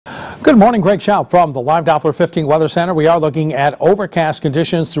Good morning, Greg Schaub from the Live Doppler 15 Weather Center. We are looking at overcast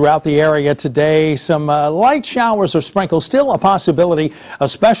conditions throughout the area today. Some light showers or sprinkles, still a possibility,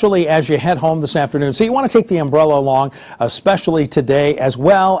 especially as you head home this afternoon. So you want to take the umbrella along, especially today, as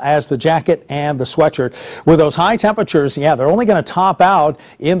well as the jacket and the sweatshirt. With those high temperatures, yeah, they're only going to top out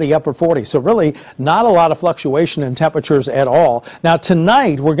in the upper 40s. So really not a lot of fluctuation in temperatures at all. Now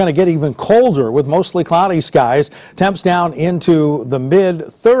tonight, we're going to get even colder with mostly cloudy skies. Temps down into the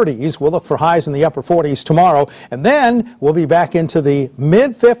mid-30s. We'll look for highs in the upper 40s tomorrow, and then we'll be back into the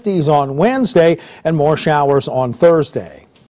mid-50s on Wednesday and more showers on Thursday.